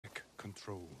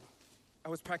control? I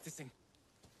was practicing.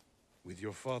 With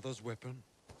your father's weapon?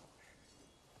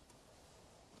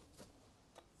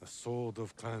 The sword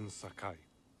of Clan Sakai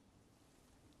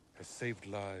has saved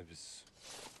lives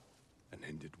and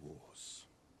ended wars.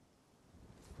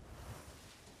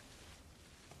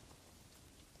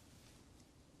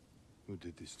 Who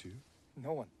did this to you?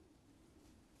 No one.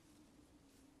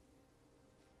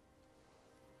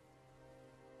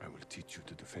 I will teach you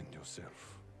to defend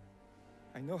yourself.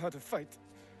 I know how to fight.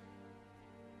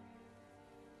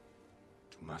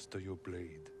 To master your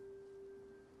blade,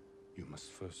 you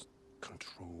must first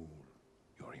control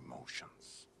your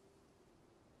emotions.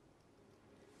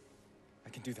 I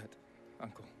can do that,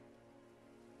 Uncle.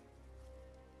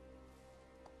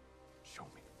 Show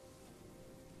me.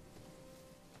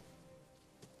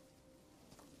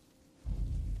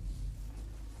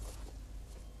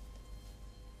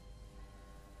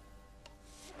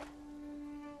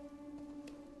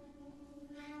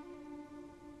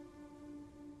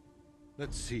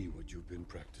 Let's see what you've been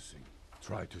practicing.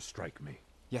 Try to strike me.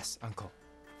 Yes, Uncle.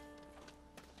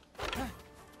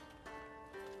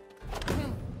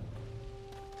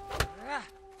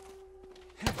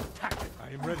 I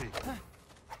am ready.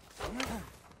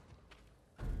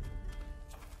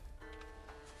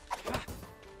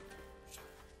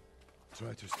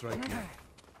 Try to strike me.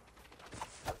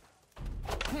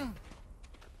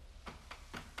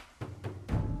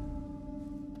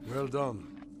 Well done.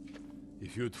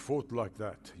 If you'd fought like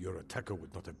that, your attacker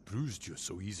would not have bruised you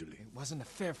so easily. It wasn't a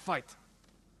fair fight.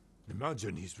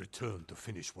 Imagine he's returned to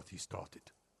finish what he started.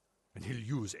 And he'll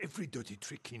use every dirty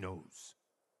trick he knows.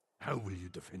 How will you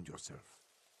defend yourself?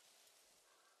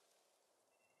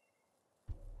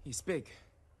 He's big,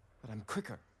 but I'm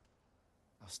quicker.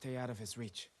 I'll stay out of his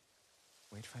reach.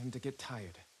 Wait for him to get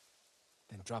tired.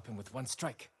 Then drop him with one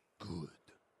strike. Good.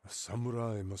 A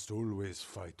samurai must always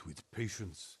fight with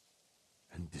patience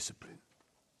and discipline.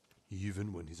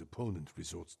 Even when his opponent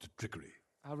resorts to trickery.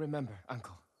 I'll remember,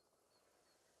 Uncle.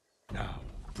 Now,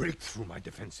 break through my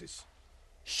defenses.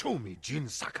 Show me Jin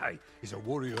Sakai is a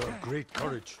warrior of great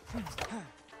courage.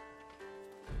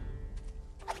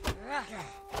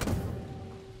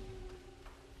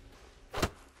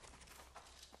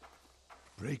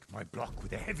 Break my block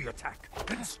with a heavy attack,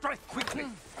 then strike quickly.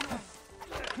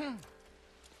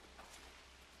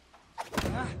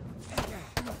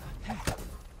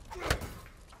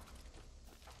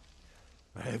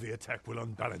 A heavy attack will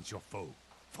unbalance your foe.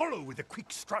 Follow with a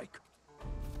quick strike.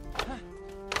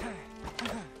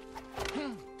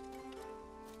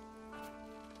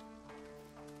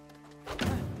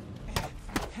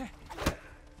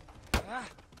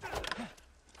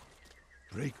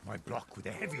 Break my block with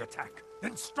a heavy attack,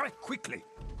 then strike quickly.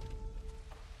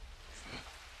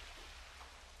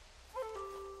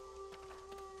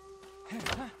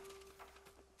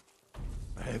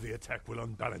 A heavy attack will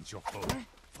unbalance your foe.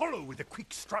 Follow with a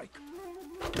quick strike.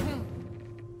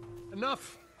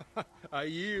 Enough! I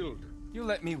yield. You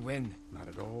let me win. Not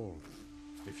at all.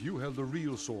 If you held a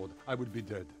real sword, I would be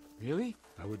dead. Really?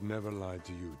 I would never lie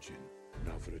to you, Jin.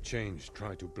 Now for a change,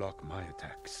 try to block my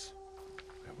attacks.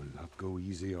 I will not go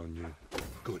easy on you.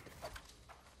 Good.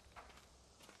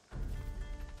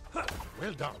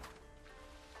 Well done.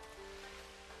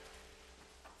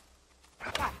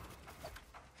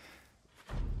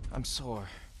 I'm sore.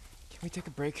 Can we take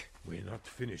a break? We're not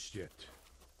finished yet.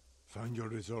 Find your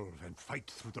resolve and fight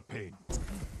through the pain.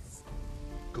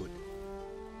 Good.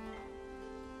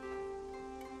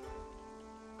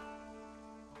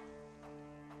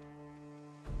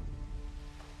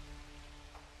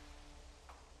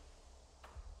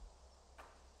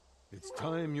 It's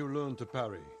time you learn to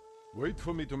parry. Wait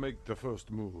for me to make the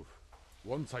first move.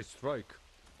 Once I strike,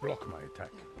 block my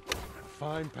attack. And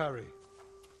fine parry.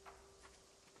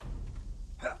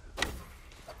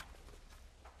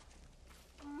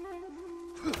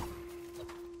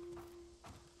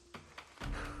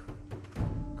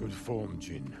 Good form,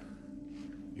 Jin.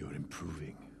 You're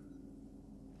improving.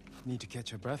 Need to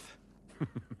catch your breath?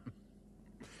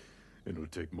 It'll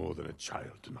take more than a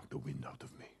child to knock the wind out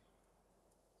of me.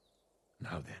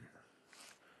 Now then,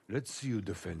 let's see you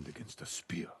defend against a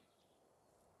spear.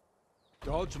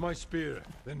 Dodge my spear,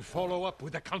 then follow up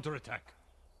with a counterattack.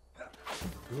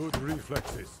 Good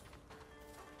reflexes.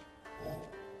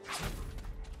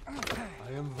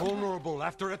 I am vulnerable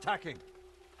after attacking.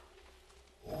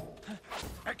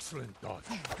 Excellent dodge.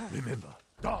 Remember,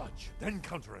 dodge, then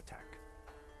counterattack.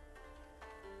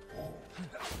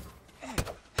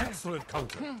 Excellent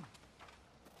counter.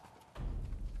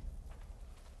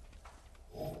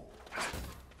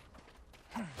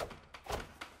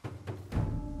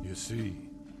 You see,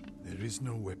 there is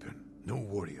no weapon, no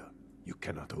warrior, you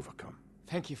cannot overcome.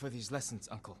 Thank you for these lessons,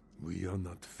 Uncle. We are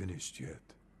not finished yet.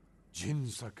 Jin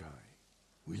Sakai,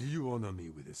 will you honor me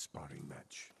with a sparring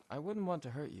match? I wouldn't want to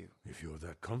hurt you. If you're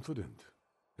that confident,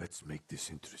 let's make this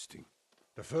interesting.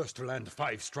 The first to land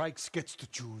 5 strikes gets to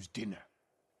choose dinner.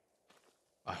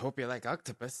 I hope you like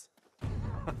octopus.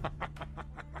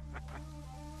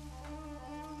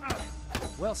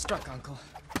 Well struck, Uncle.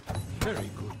 Very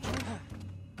good.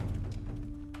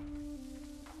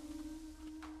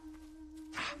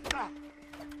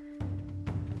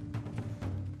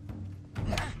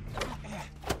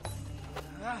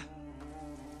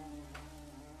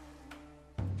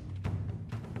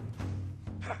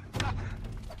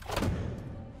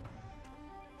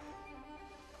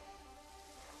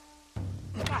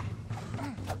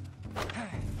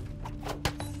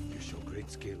 You show great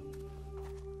skill.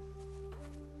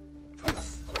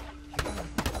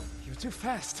 You're too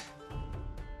fast.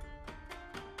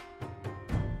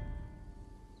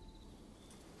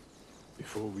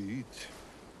 Before we eat,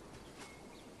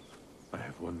 I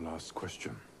have one last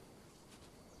question.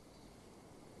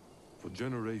 For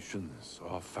generations,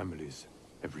 our families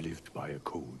have lived by a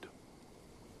code.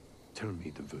 Tell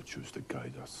me the virtues that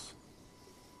guide us.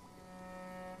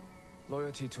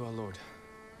 Loyalty to our Lord.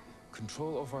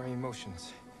 Control over our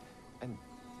emotions. And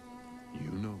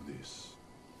You know this.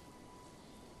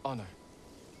 honor.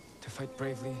 To fight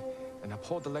bravely and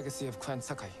uphold the legacy of Clan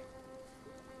Sakai.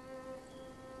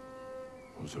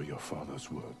 Those are your father's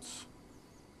words.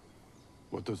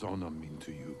 What does honor mean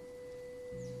to you?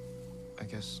 I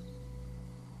guess...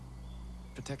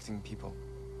 protecting people.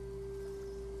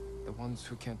 The ones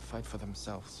who can't fight for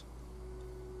themselves.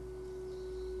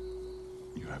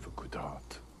 You have a good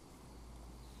heart.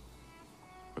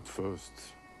 But first,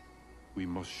 we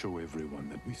must show everyone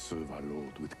that we serve our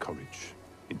Lord with courage,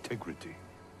 integrity,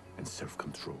 and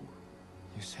self-control.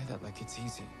 You say that like it's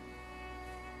easy.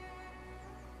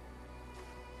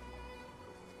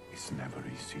 It's never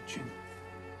easy, Jin.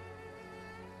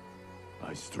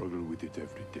 I struggle with it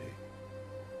every day.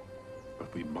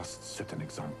 But we must set an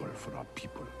example for our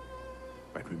people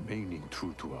by remaining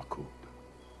true to our code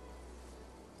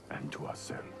and to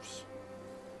ourselves.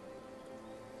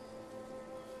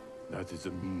 That is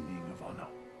the meaning of honor.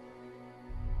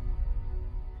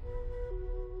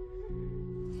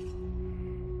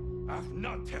 Ach,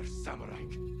 not Herr Samurai.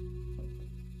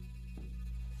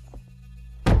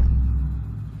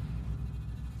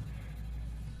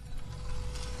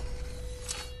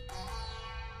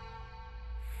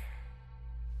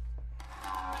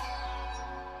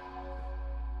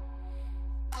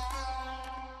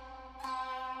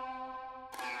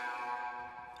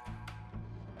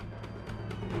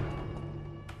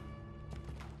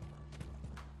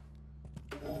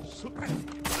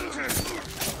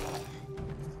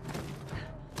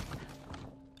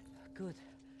 Good.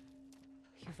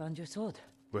 You found your sword.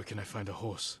 Where can I find a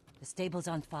horse? The stable's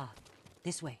aren't far.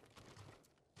 This way.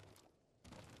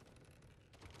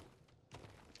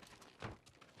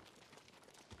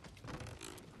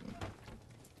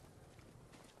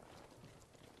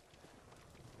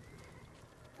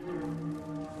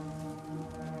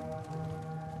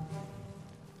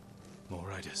 More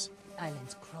riders.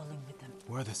 Island's crawling with them.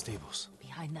 Where are the stables?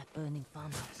 Behind that burning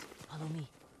farmhouse. Follow me.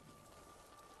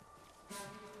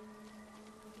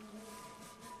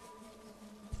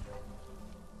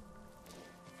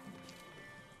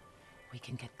 We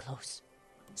can get close,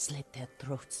 slit their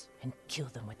throats, and kill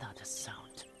them without a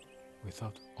sound.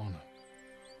 Without honor.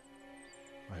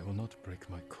 I will not break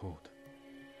my code.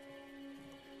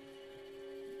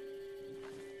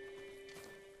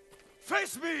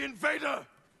 Face me, invader!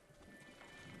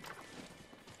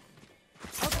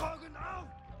 Verborgen auf!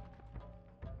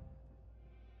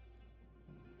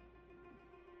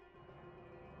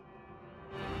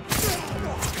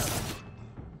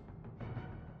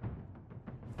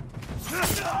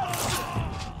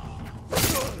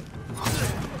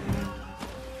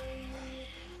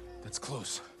 That's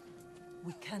close.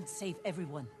 We can't save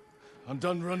everyone. I'm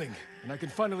done running, and I can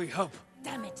finally help.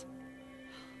 Damn it!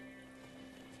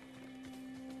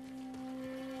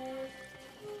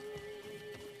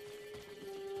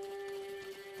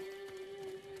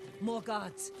 More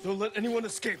guards. Don't let anyone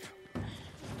escape.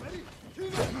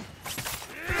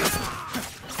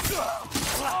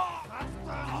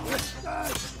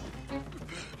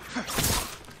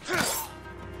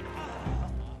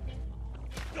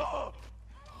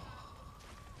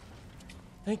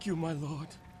 Thank you, my lord.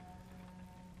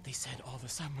 They said all the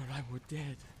samurai were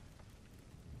dead.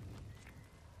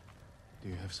 Do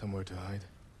you have somewhere to hide?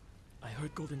 I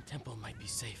heard Golden Temple might be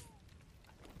safe.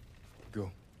 Go.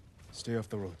 Stay off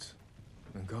the roads.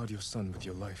 And guard your son with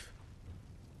your life.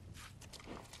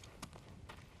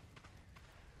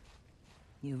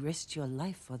 You risked your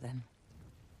life for them.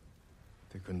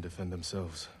 They couldn't defend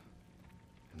themselves.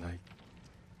 And I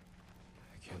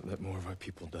can't let more of our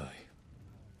people die.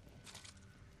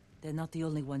 They're not the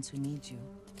only ones who need you.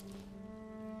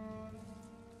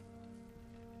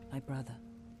 My brother.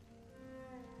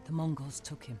 The Mongols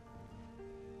took him.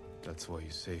 That's why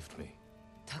you saved me.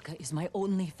 Taka is my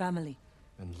only family.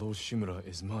 And Lord Shimura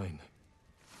is mine.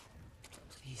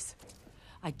 Please.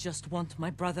 I just want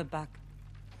my brother back.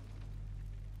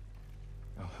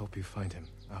 I'll help you find him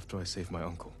after I save my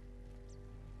uncle.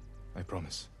 I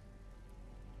promise.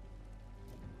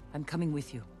 I'm coming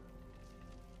with you.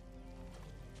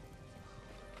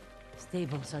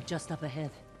 Stables are just up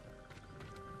ahead.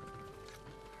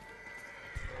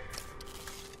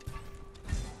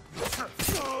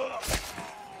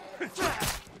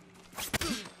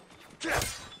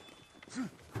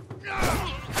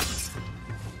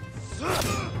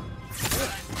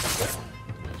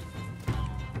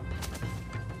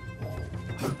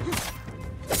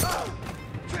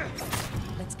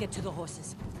 Let's get to the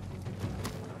horses.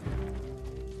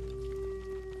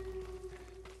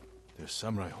 They're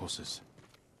samurai horses.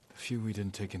 The few we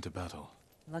didn't take into battle.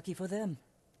 Lucky for them.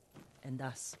 And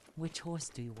us. Which horse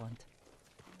do you want?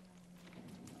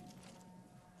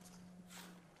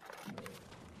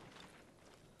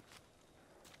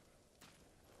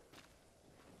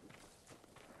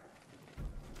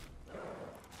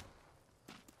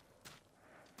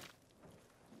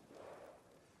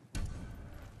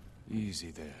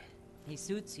 Easy there. He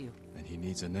suits you. And he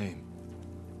needs a name.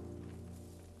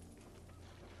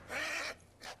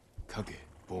 Kage,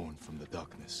 born from the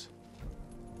darkness.